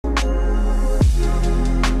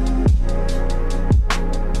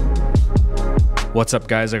What's up,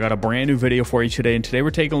 guys? I got a brand new video for you today, and today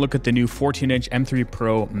we're taking a look at the new 14-inch M3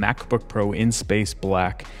 Pro MacBook Pro in Space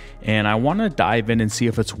Black. And I want to dive in and see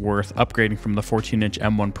if it's worth upgrading from the 14-inch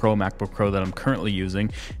M1 Pro MacBook Pro that I'm currently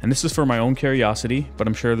using. And this is for my own curiosity, but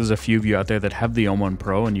I'm sure there's a few of you out there that have the M1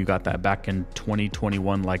 Pro and you got that back in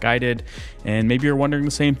 2021 like I did, and maybe you're wondering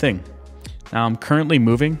the same thing. Now, I'm currently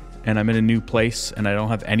moving and I'm in a new place and I don't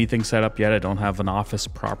have anything set up yet. I don't have an office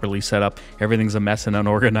properly set up. Everything's a mess and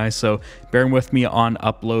unorganized, so bearing with me on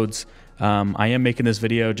uploads. I am making this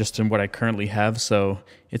video just in what I currently have, so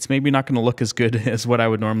it's maybe not going to look as good as what I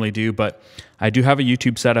would normally do, but I do have a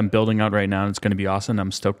YouTube set I'm building out right now, and it's going to be awesome.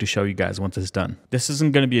 I'm stoked to show you guys once it's done. This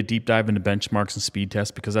isn't going to be a deep dive into benchmarks and speed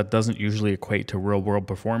tests because that doesn't usually equate to real world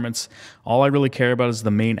performance. All I really care about is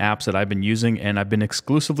the main apps that I've been using, and I've been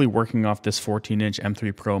exclusively working off this 14-inch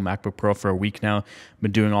M3 Pro MacBook Pro for a week now. I've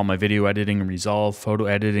been doing all my video editing in Resolve, photo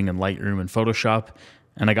editing in Lightroom and Photoshop,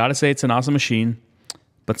 and I gotta say it's an awesome machine.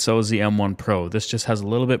 But so is the M1 Pro. This just has a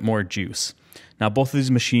little bit more juice. Now, both of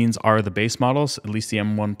these machines are the base models, at least the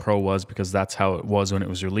M1 Pro was, because that's how it was when it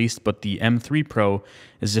was released, but the M3 Pro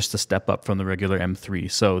is just a step up from the regular M3.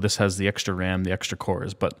 So this has the extra RAM, the extra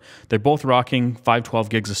cores, but they're both rocking 512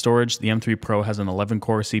 gigs of storage. The M3 Pro has an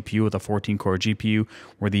 11-core CPU with a 14-core GPU,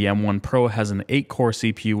 where the M1 Pro has an 8-core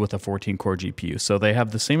CPU with a 14-core GPU. So they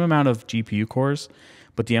have the same amount of GPU cores,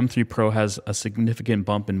 but the M3 Pro has a significant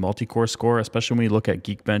bump in multi-core score, especially when you look at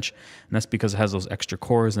Geekbench, and that's because it has those extra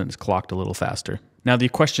cores and it's clocked a little faster. Now, the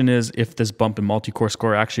question is if this bump in multi-core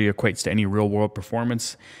score actually equates to any real-world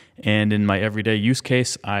performance, and in my everyday use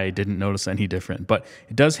case, I didn't notice any different. But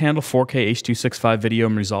it does handle 4K H.265 video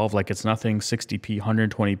in Resolve like it's nothing. 60p,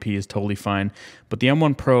 120p is totally fine, but the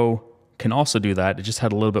M1 Pro can also do that. It just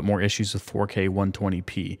had a little bit more issues with 4K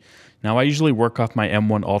 120p. Now, I usually work off my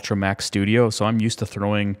M1 Ultra Max Studio, so I'm used to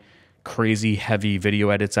throwing crazy heavy video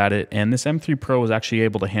edits at it, and this M3 Pro was actually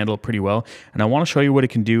able to handle it pretty well. And I want to show you what it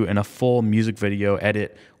can do in a full music video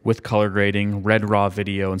edit with color grading, red raw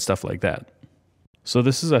video, and stuff like that. So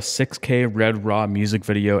this is a 6K red raw music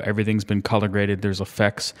video. Everything's been color graded. There's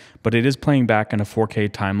effects, but it is playing back in a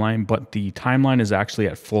 4K timeline, but the timeline is actually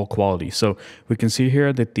at full quality. So we can see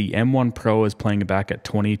here that the M1 Pro is playing it back at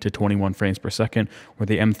 20 to 21 frames per second, where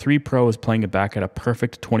the M3 Pro is playing it back at a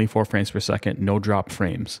perfect 24 frames per second, no drop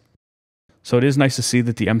frames. So it is nice to see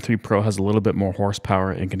that the M3 Pro has a little bit more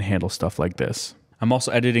horsepower and can handle stuff like this. I'm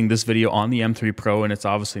also editing this video on the M3 Pro, and it's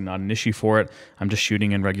obviously not an issue for it. I'm just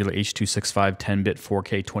shooting in regular H.265 10-bit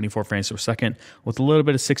 4K 24 frames per second with a little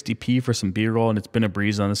bit of 60p for some B-roll, and it's been a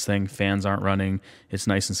breeze on this thing. Fans aren't running. It's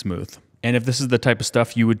nice and smooth. And if this is the type of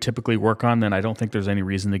stuff you would typically work on, then I don't think there's any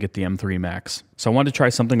reason to get the M3 Max. So I wanted to try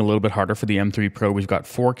something a little bit harder for the M3 Pro. We've got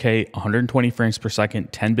 4K, 120 frames per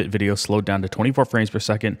second, 10-bit video slowed down to 24 frames per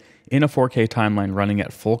second in a 4K timeline running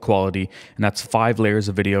at full quality, and that's 5 layers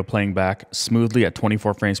of video playing back smoothly at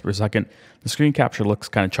 24 frames per second. The screen capture looks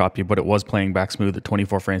kind of choppy, but it was playing back smooth at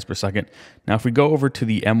 24 frames per second. Now, if we go over to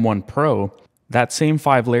the M1 Pro, that same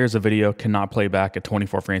 5 layers of video cannot play back at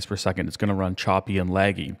 24 frames per second. It's going to run choppy and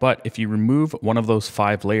laggy. But if you remove one of those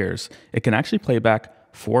 5 layers, it can actually play back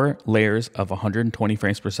 4 layers of 120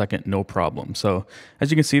 frames per second, no problem. So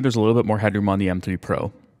as you can see, there's a little bit more headroom on the M3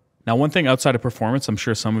 Pro. Now, one thing outside of performance I'm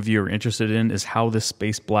sure some of you are interested in is how this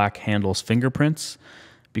Space Black handles fingerprints,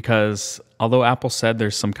 because although Apple said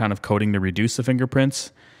there's some kind of coating to reduce the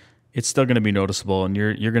fingerprints, it's still going to be noticeable, and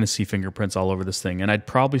you're going to see fingerprints all over this thing. And I'd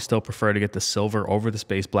probably still prefer to get the silver over the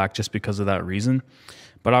Space Black just because of that reason.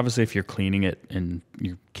 But obviously, if you're cleaning it and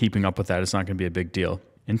you're keeping up with that, it's not going to be a big deal.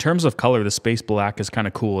 In terms of color, the Space Black is kind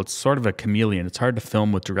of cool. It's sort of a chameleon. It's hard to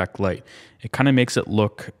film with direct light. It kind of makes it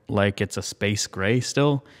look like it's a space gray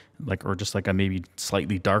still, or just like a maybe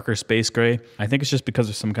slightly darker space gray. I think it's just because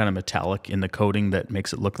there's some kind of metallic in the coating that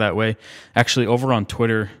makes it look that way. Actually, over on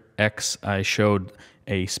Twitter X, I showed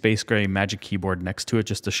a space gray Magic Keyboard next to it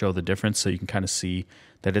just to show the difference, so you can kind of see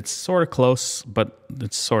that it's sort of close, but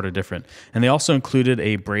it's sort of different. And they also included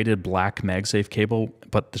a braided black MagSafe cable,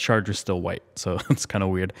 but the charger's still white, so it's kind of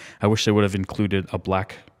weird. I wish they would have included a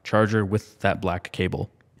black charger with that black cable.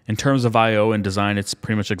 In terms of I/O and design, it's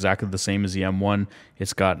pretty much exactly the same as the M1.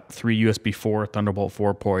 It's got 3 USB 4, Thunderbolt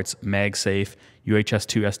 4 ports, MagSafe, UHS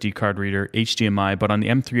 2 SD card reader, HDMI, but on the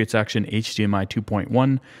M3 it's actually an HDMI 2.1,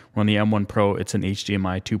 where on the M1 Pro it's an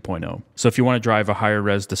HDMI 2.0. So if you want to drive a higher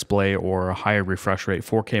res display or a higher refresh rate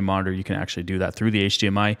 4K monitor, you can actually do that through the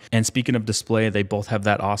HDMI. And speaking of display, they both have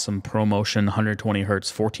that awesome ProMotion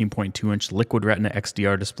 120Hz 14.2-inch Liquid Retina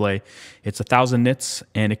XDR display. It's 1000 nits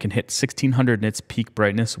and it can hit 1600 nits peak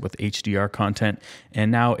brightness with HDR content,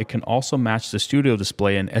 and now it can also match the studio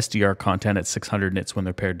display and SDR content at 600 nits when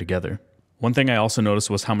they're paired together. One thing I also noticed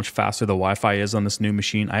was how much faster the Wi-Fi is on this new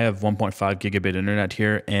machine. I have 1.5 gigabit internet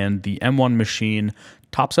here, and the M1 machine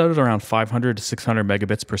tops out at around 500 to 600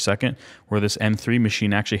 megabits per second, where this M3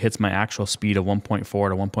 machine actually hits my actual speed of 1.4 to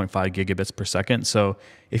 1.5 gigabits per second. So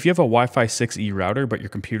if you have a Wi-Fi 6E router, but your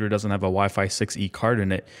computer doesn't have a Wi-Fi 6E card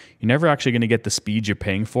in it, you're never actually going to get the speed you're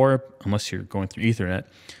paying for unless you're going through Ethernet.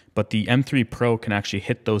 But the M3 Pro can actually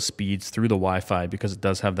hit those speeds through the Wi-Fi because it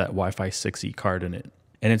does have that Wi-Fi 6E card in it.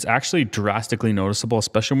 And it's actually drastically noticeable,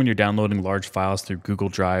 especially when you're downloading large files through Google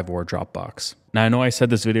Drive or Dropbox. Now, I know I said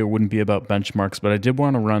this video wouldn't be about benchmarks, but I did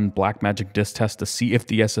want to run Blackmagic disk test to see if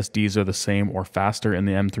the SSDs are the same or faster in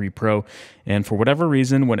the M3 Pro. And for whatever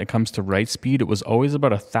reason, when it comes to write speed, it was always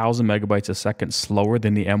about 1,000 megabytes a second slower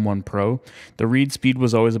than the M1 Pro. The read speed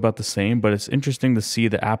was always about the same, but it's interesting to see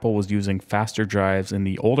that Apple was using faster drives in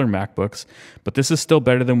the older MacBooks, but this is still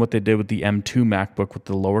better than what they did with the M2 MacBook with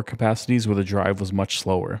the lower capacities where the drive was much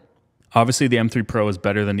slower. Obviously, the M3 Pro is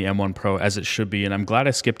better than the M1 Pro, as it should be, and I'm glad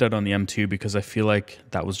I skipped out on the M2 because I feel like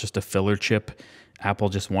that was just a filler chip. Apple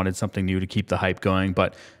just wanted something new to keep the hype going,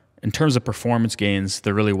 but in terms of performance gains,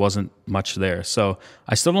 there really wasn't much there. So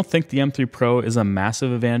I still don't think the M3 Pro is a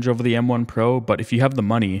massive advantage over the M1 Pro, but if you have the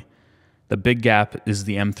money, the big gap is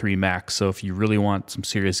the M3 Max. So if you really want some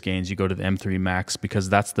serious gains, you go to the M3 Max because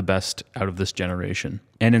that's the best out of this generation.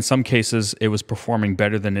 And in some cases, it was performing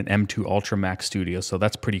better than an M2 Ultra Max Studio. So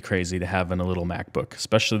that's pretty crazy to have in a little MacBook,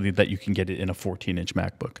 especially that you can get it in a 14-inch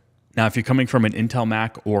MacBook. Now, if you're coming from an Intel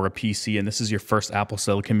Mac or a PC and this is your first Apple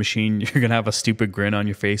Silicon machine, you're going to have a stupid grin on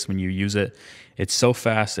your face when you use it. It's so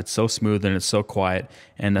fast, it's so smooth, and it's so quiet.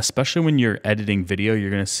 And especially when you're editing video, you're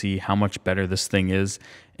going to see how much better this thing is.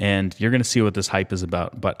 And you're going to see what this hype is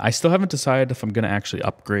about. But I still haven't decided if I'm going to actually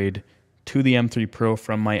upgrade to the M3 Pro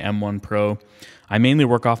from my M1 Pro. I mainly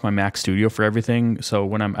work off my Mac Studio for everything, so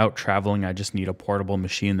when I'm out traveling, I just need a portable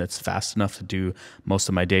machine that's fast enough to do most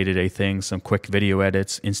of my day-to-day things, some quick video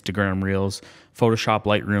edits, Instagram Reels, Photoshop,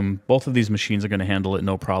 Lightroom. Both of these machines are going to handle it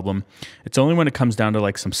no problem. It's only when it comes down to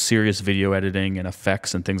like some serious video editing and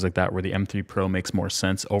effects and things like that where the M3 Pro makes more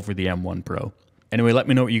sense over the M1 Pro. Anyway, let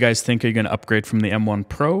me know what you guys think. Are you going to upgrade from the M1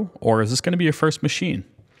 Pro, or is this going to be your first machine?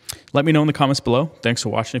 Let me know in the comments below. Thanks for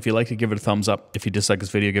watching. If you like it, give it a thumbs up. If you dislike this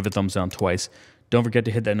video, give it a thumbs down twice. Don't forget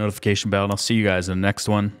to hit that notification bell, and I'll see you guys in the next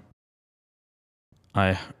one.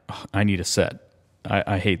 I need a set.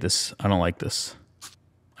 I hate this. I don't like this.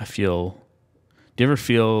 Do you ever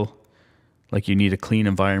feel like you need a clean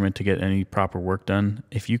environment to get any proper work done?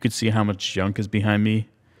 If you could see how much junk is behind me,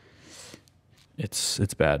 it's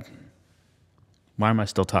bad. Why am I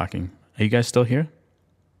still talking? Are you guys still here?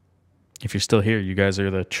 If you're still here, you guys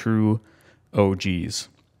are the true OGs.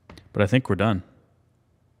 But I think we're done.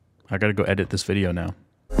 I gotta go edit this video now.